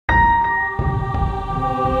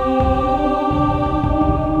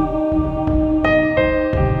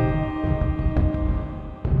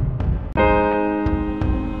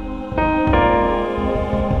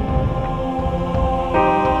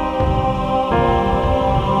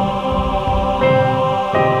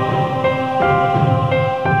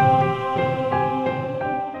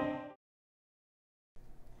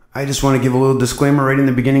I just want to give a little disclaimer right in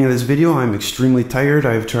the beginning of this video. I'm extremely tired.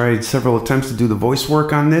 I've tried several attempts to do the voice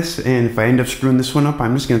work on this, and if I end up screwing this one up,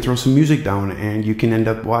 I'm just going to throw some music down, and you can end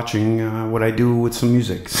up watching what I do with some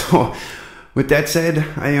music. So, with that said,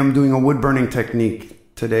 I am doing a wood burning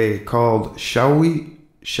technique today called Shou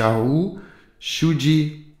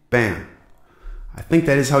Sugi Ban. I think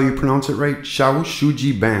that is how you pronounce it, right? Shou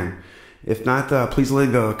Sugi Ban. If not, please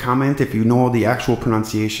leave a comment if you know the actual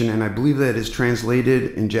pronunciation, and I believe that is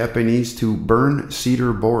translated in Japanese to burn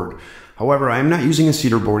cedar board. However, I'm not using a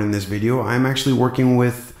cedar board in this video. I'm actually working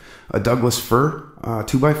with a Douglass Fir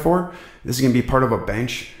 2x4. This is going to be part of a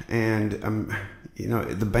bench, and you know,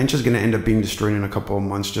 the bench is going to end up being destroyed in a couple of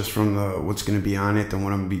months just from what's going to be on it and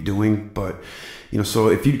what I'm going to be doing. But you know, so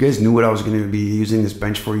if you guys knew what I was going to be using this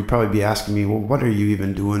bench for, you'd probably be asking me, well, what are you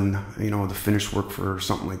even doing, you know, the finished work for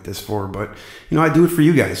something like this for? But you know, I do it for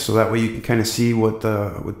you guys, so that way you can kind of see what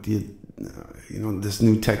the you know, this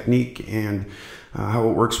new technique and how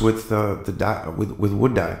it works with with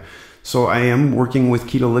wood dye. So I am working with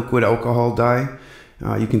Keda liquid alcohol dye.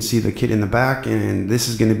 You can see the kit in the back, and this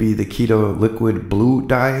is going to be the Keda liquid blue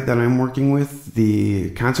dye that I'm working with. The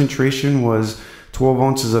concentration was 12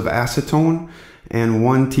 ounces of acetone and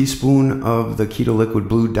 1 teaspoon of the Keda liquid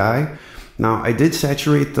blue dye. Now, I did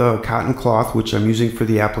saturate the cotton cloth, which I'm using for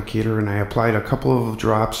the applicator, and I applied a couple of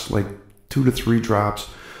drops, like 2 to 3 drops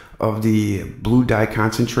of the blue dye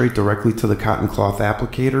concentrate directly to the cotton cloth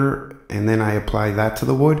applicator, and then I apply that to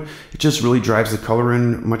the wood. It just really drives the color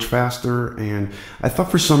in much faster, and I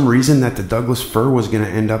thought for some reason that the Douglass Fir was going to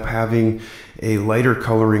end up having a lighter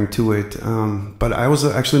coloring to it, but I was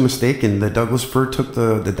actually mistaken. The Douglass Fir took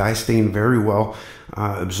the dye stain very well,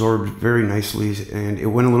 absorbed very nicely, and it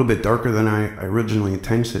went a little bit darker than I originally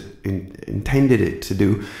intended it to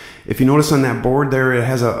do. If you notice on that board there, it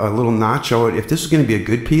has a little notch out. If this was going to be a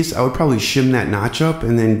good piece, I would probably shim that notch up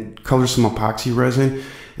and then color some epoxy resin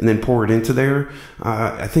and then pour it into there.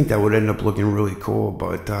 I think that would end up looking really cool.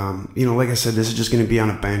 But you know, like I said, this is just going to be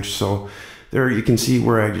on a bench. So there you can see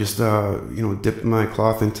where I just you know, dipped my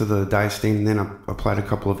cloth into the dye stain and then applied a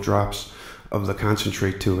couple of drops of the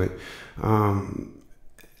concentrate to it.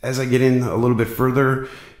 As I get in a little bit further,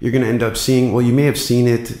 you're going to end up seeing, well, you may have seen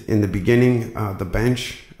it in the beginning, the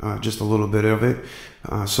bench, just a little bit of it.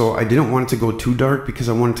 So I didn't want it to go too dark because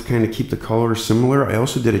I wanted to kind of keep the color similar. I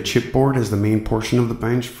also did a chipboard as the main portion of the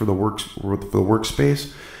bench for the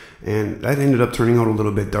workspace, and that ended up turning out a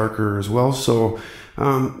little bit darker as well. So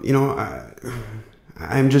you know,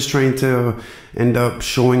 I'm just trying to end up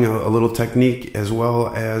showing a little technique as well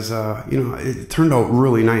as, you know, it turned out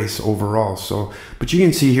really nice overall. So, but you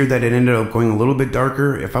can see here that it ended up going a little bit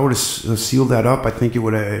darker. If I would have sealed that up, I think it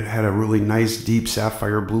would have had a really nice deep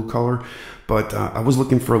sapphire blue color. But I was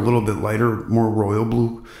looking for a little bit lighter, more royal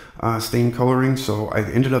blue stain coloring. So I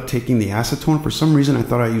ended up taking the acetone. For some reason, I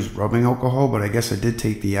thought I used rubbing alcohol, but I guess I did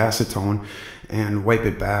take the acetone and wipe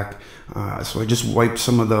it back. So I just wiped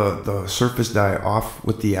some of the surface dye off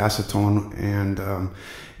with the acetone. And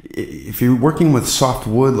if you're working with soft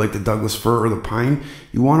wood like the Douglass Fir or the pine,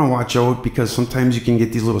 you want to watch out because sometimes you can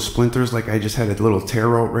get these little splinters. Like I just had a little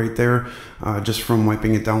tear out right there just from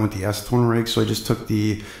wiping it down with the acetone rag. So I just took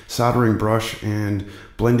the soldering brush and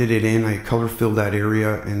blended it in. I color filled that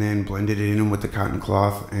area and then blended it in with the cotton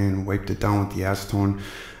cloth and wiped it down with the acetone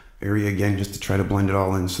area again just to try to blend it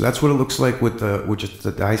all in. So that's what it looks like with just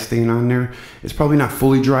the dye stain on there. It's probably not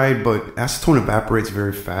fully dried, but acetone evaporates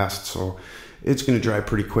very fast, so it's going to dry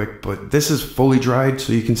pretty quick. But this is fully dried,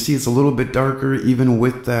 so you can see it's a little bit darker even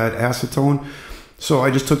with that acetone. So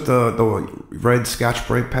I just took the red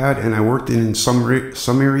Scotch-Brite pad and I worked in some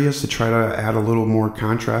areas to try to add a little more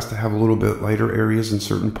contrast, to have a little bit lighter areas in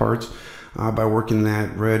certain parts. By working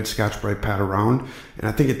that red Scotch-Brite pad around, and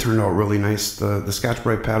I think it turned out really nice. The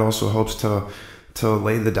Scotch-Brite pad also helps to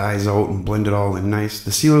lay the dyes out and blend it all in nice.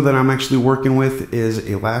 The sealer that I'm actually working with is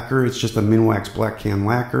a lacquer. It's just a Minwax black can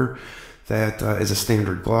lacquer that is a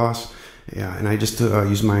standard gloss. Yeah, and I just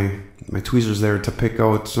used my tweezers there to pick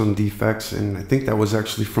out some defects, and I think that was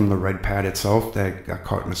actually from the red pad itself that got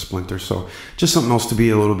caught in a splinter. So just something else to be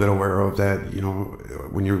a little bit aware of, that, you know,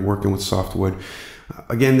 when you're working with soft wood.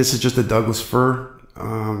 Again, this is just a Douglass Fir,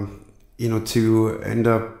 you know, to end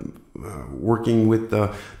up working with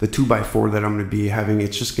the 2x4 that I'm going to be having.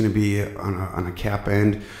 It's just going to be on a cap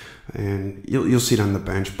end, and you'll see it on the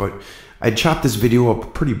bench. But I chopped this video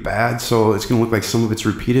up pretty bad, so it's going to look like some of it's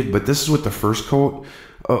repeated. But this is with the first coat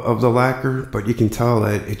of the lacquer, but you can tell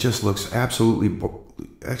that it just looks absolutely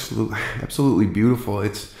beautiful.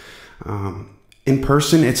 It's in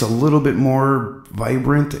person, it's a little bit more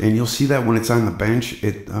vibrant, and you'll see that when it's on the bench.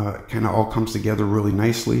 It kind of all comes together really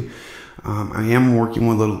nicely. I am working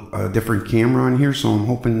with a different camera on here, so I'm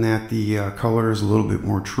hoping that the color is a little bit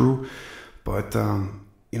more true. But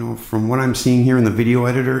you know, from what I'm seeing here in the video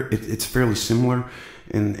editor, it's fairly similar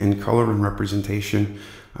in color and representation.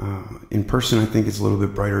 In person, I think it's a little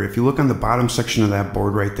bit brighter. If you look on the bottom section of that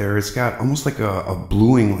board right there, it's got almost like a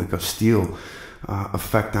bluing, like a steel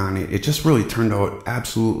effect on it. It just really turned out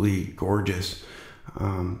absolutely gorgeous.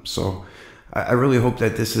 So I really hope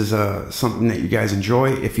that this is something that you guys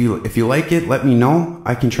enjoy. If you like it, let me know.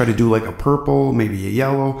 I can try to do like a purple, maybe a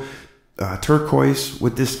yellow, turquoise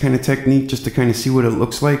with this kind of technique, just to kind of see what it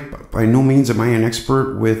looks like. But by no means am I an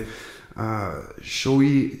expert with Shou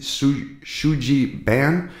Sugi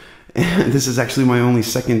Ban. And this is actually my only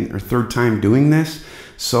second or third time doing this.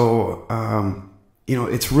 So, you know,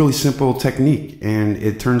 it's really simple technique and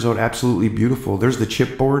it turns out absolutely beautiful. There's the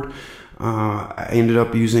chipboard. I ended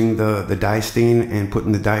up using the dye stain and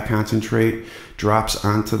putting the dye concentrate drops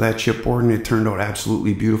onto that chipboard, and it turned out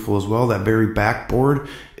absolutely beautiful as well. That very back board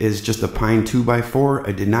is just a pine 2x4.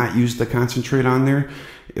 I did not use the concentrate on there.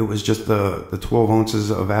 It was just the 12 ounces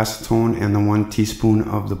of acetone and the 1 teaspoon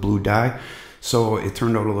of the blue dye. So it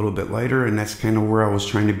turned out a little bit lighter, and that's kind of where I was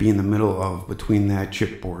trying to be in the middle of between that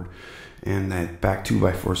chipboard and that back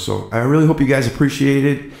 2x4. So I really hope you guys appreciate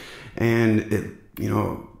it, and you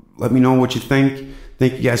know, let me know what you think.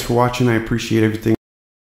 Thank you guys for watching. I appreciate everything.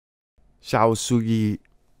 Shou Sugi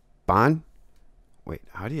Ban. Wait,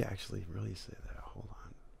 how do you actually really say that? Hold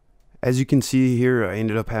on. As you can see here, I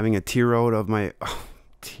ended up having a tear out of my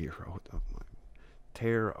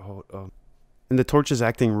and the torch is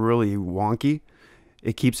acting really wonky.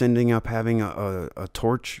 It keeps ending up having a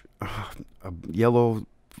torch, a yellow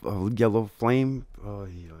flame.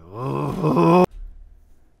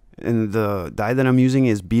 And the dye that I'm using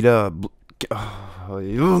is Beta.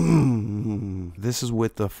 This is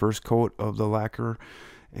with the first coat of the lacquer,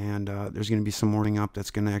 and there's going to be some more up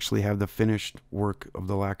that's going to actually have the finished work of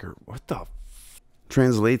the lacquer. What the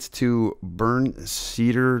translates to burned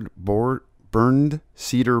cedar board,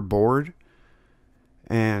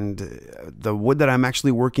 and the wood that I'm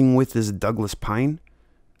actually working with is Douglass pine.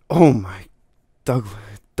 Oh my,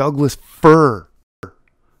 Douglass Fir.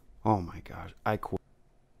 Oh my gosh, I quit.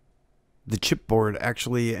 The chipboard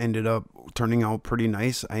actually ended up turning out pretty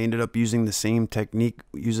nice. I ended up using the same technique,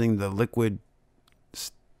 using the liquid.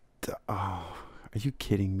 Oh, are you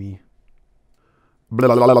kidding me? You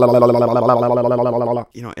know,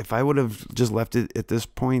 if I would have just left it at this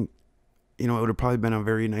point, you know, it would have probably been a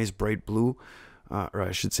very nice bright blue, or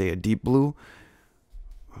I should say a deep blue.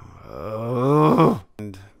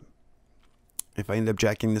 And if I end up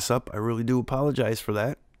jacking this up, I really do apologize for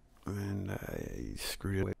that. And I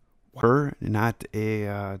screwed it. Not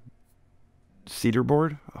a cedar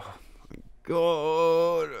board. Oh my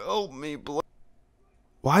God, help me, blood.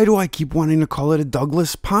 Why do I keep wanting to call it a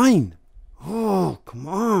Douglass pine? Oh, come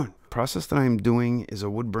on. The process that I'm doing is a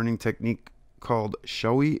wood burning technique called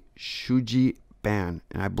Shou Sugi Ban,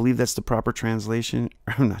 and I believe that's the proper translation.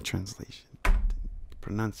 Not translation,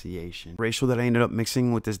 pronunciation. The ratio that I ended up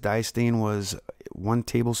mixing with this dye stain was 1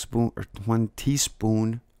 tablespoon or 1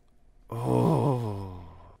 teaspoon. Oh.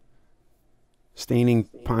 Staining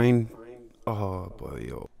pine. Oh boy,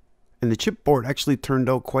 yo. And the chipboard actually turned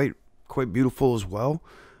out quite beautiful as well.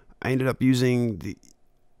 I ended up using the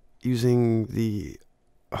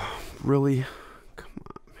really, come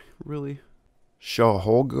on, really, Shou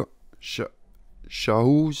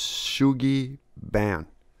Sugi Ban.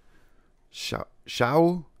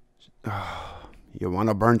 Shou. You want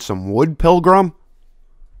to burn some wood, pilgrim?